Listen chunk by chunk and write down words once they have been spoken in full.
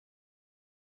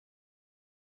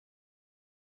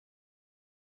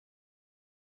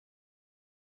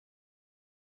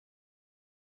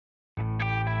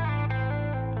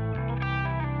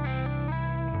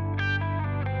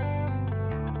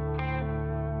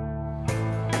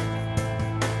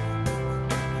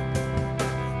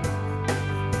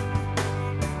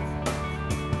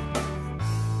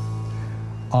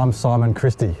I'm Simon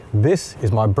Christie. This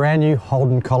is my brand new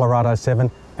Holden Colorado 7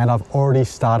 and I've already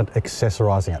started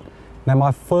accessorising it. Now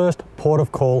my first port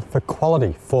of call for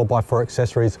quality 4x4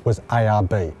 accessories was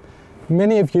ARB.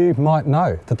 Many of you might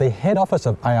know that the head office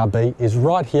of ARB is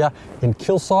right here in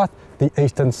Kilsyth, the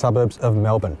eastern suburbs of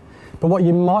Melbourne. But what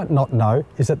you might not know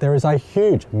is that there is a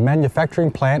huge manufacturing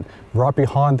plant right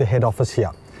behind the head office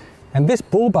here. And this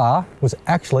bull bar was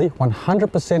actually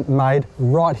 100% made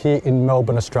right here in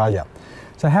Melbourne, Australia.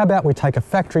 So how about we take a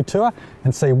factory tour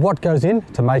and see what goes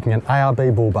into making an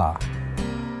ARB bull bar.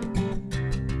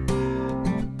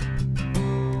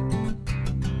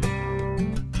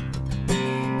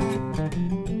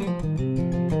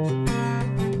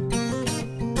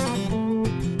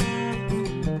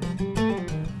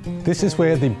 This is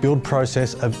where the build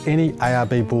process of any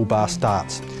ARB bull bar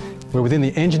starts. We're within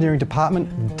the engineering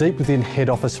department, deep within head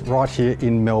office right here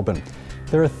in Melbourne.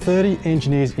 There are 30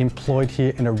 engineers employed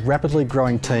here in a rapidly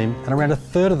growing team, and around a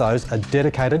third of those are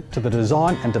dedicated to the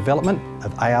design and development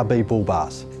of ARB bull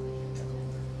bars.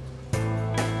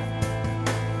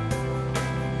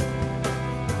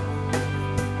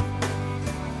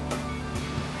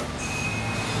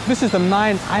 This is the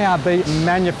main ARB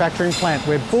manufacturing plant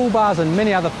where bull bars and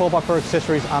many other 4x4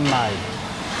 accessories are made.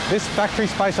 This factory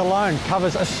space alone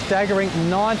covers a staggering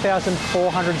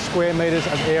 9,400 square metres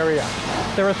of area.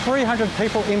 There are 300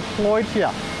 people employed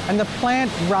here and the plant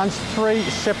runs 3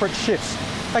 separate shifts.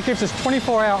 That gives us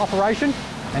 24-hour operation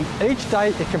and each day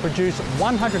it can produce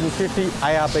 150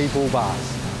 ARB bull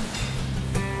bars.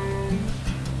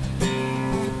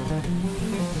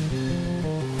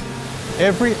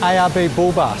 Every ARB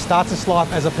bull bar starts its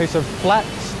life as a piece of flat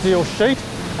steel sheet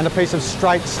and a piece of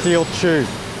straight steel tube.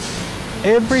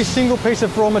 Every single piece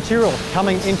of raw material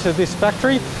coming into this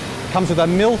factory comes with a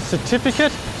mill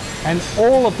certificate, and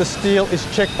all of the steel is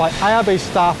checked by ARB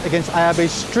staff against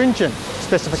ARB's stringent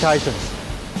specifications.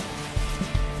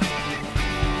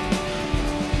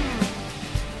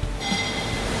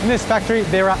 In this factory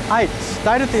there are 8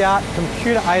 state-of-the-art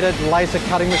computer-aided laser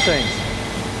cutting machines.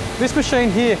 This machine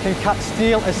here can cut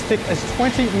steel as thick as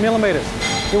 20 millimetres.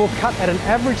 It will cut at an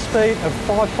average speed of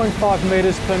 5.5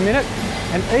 metres per minute,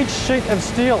 and each sheet of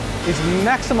steel is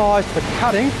maximised for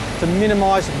cutting to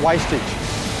minimise wastage.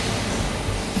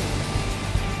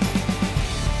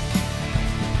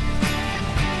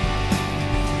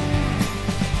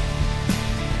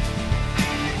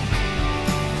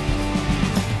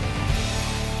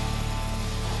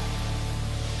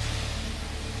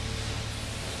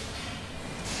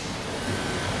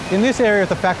 In this area of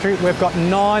the factory, we've got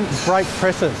 9 brake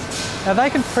presses. Now they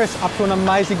can press up to an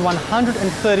amazing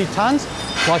 130 tonnes,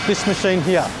 like this machine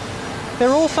here. They're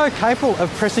also capable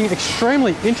of pressing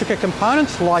extremely intricate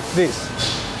components like this.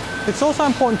 It's also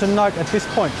important to note at this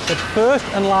point that first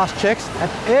and last checks at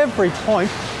every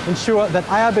point ensure that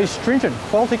ARB's stringent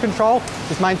quality control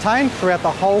is maintained throughout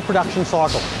the whole production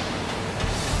cycle.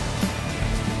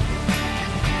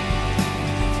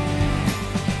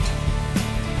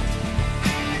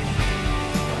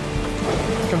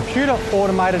 Computer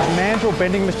automated mandrel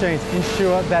bending machines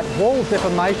ensure that wall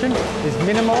deformation is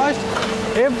minimised,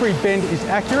 every bend is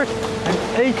accurate, and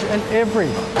each and every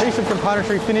piece of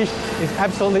componentry finished is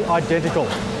absolutely identical.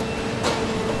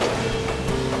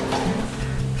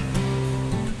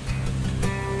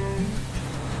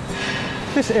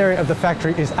 This area of the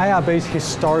factory is ARB's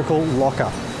historical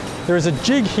locker. There is a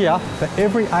jig here for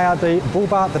every ARB bull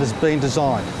bar that has been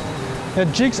designed. Now,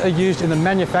 jigs are used in the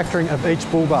manufacturing of each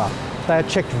bull bar. They are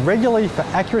checked regularly for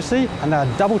accuracy and they are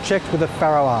double checked with a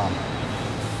Faro arm.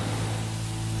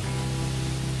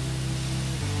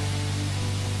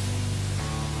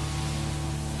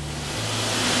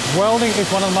 Welding is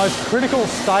one of the most critical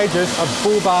stages of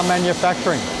bull bar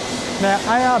manufacturing. Now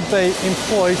ARB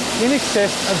employs in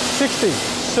excess of 60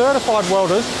 certified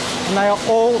welders and they are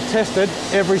all tested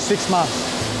every 6 months.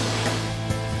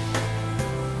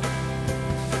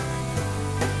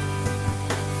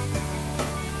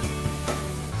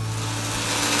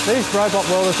 These robot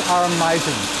welders are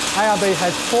amazing. ARB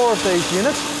has 4 of these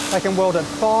units. They can weld at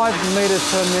 5 metres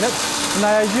per minute and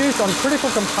they are used on critical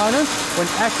components when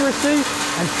accuracy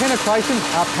and penetration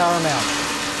are paramount.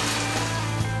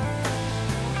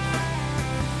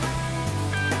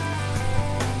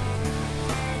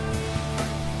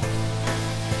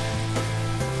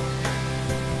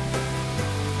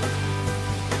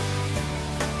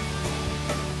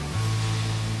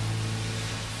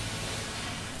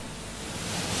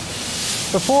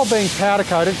 Before being powder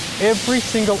coated, every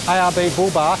single ARB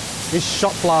bull bar is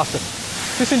shot blasted.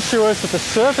 This ensures that the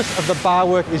surface of the bar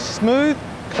work is smooth,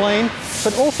 clean,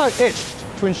 but also etched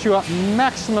to ensure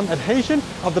maximum adhesion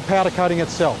of the powder coating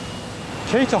itself.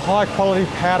 Key to high quality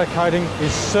powder coating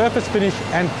is surface finish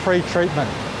and pre-treatment.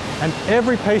 And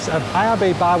every piece of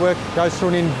ARB bar work goes through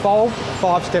an involved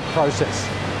 5-step process.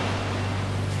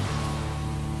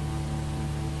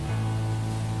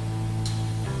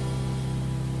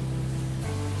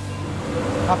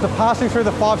 After passing through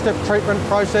the 5-step treatment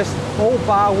process, all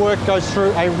bar work goes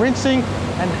through a rinsing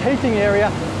and heating area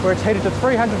where it's heated to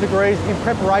 300 degrees in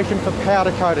preparation for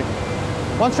powder coating.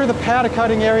 Once through the powder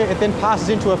coating area, it then passes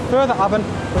into a further oven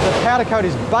where the powder coat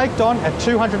is baked on at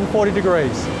 240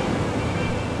 degrees.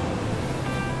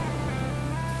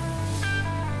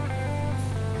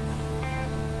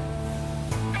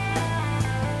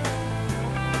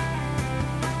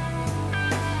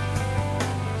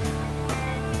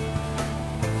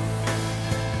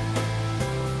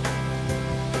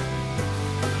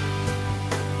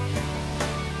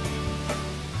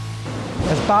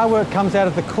 As bar work comes out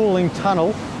of the cooling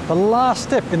tunnel, the last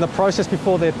step in the process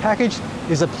before they're packaged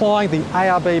is applying the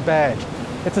ARB badge.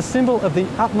 It's a symbol of the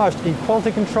utmost in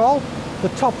quality control, the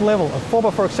top level of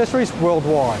 4x4 accessories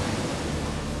worldwide.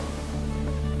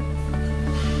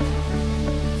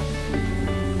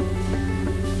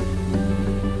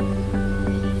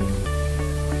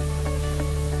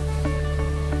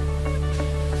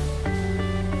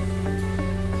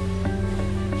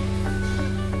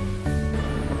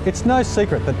 It's no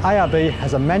secret that ARB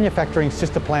has a manufacturing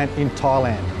sister plant in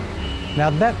Thailand.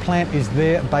 Now that plant is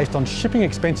there based on shipping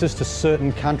expenses to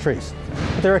certain countries.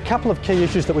 But there are a couple of key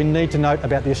issues that we need to note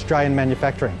about the Australian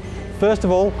manufacturing. First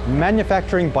of all,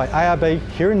 manufacturing by ARB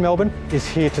here in Melbourne is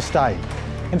here to stay.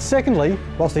 And secondly,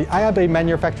 whilst the ARB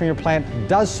manufacturing plant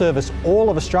does service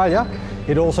all of Australia,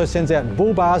 it also sends out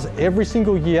bull bars every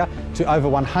single year to over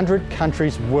 100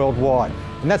 countries worldwide.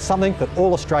 And that's something that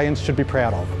all Australians should be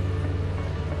proud of.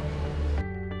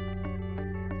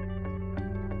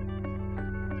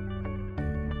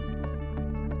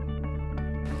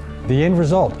 The end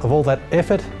result of all that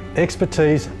effort,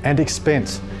 expertise and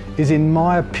expense is, in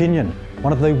my opinion,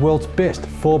 one of the world's best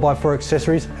 4x4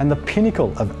 accessories and the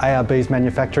pinnacle of ARB's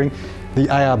manufacturing, the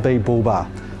ARB bull bar.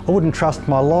 I wouldn't trust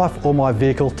my life or my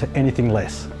vehicle to anything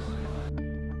less.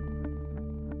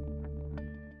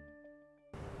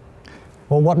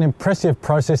 Well, what an impressive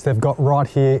process they've got right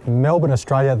here in Melbourne,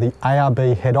 Australia, the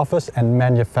ARB head office and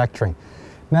manufacturing.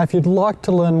 Now, if you'd like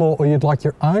to learn more or you'd like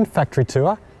your own factory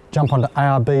tour, jump onto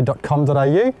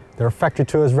arb.com.au. There are factory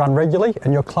tours run regularly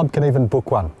and your club can even book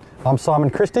one. I'm Simon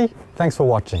Christie. Thanks for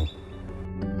watching.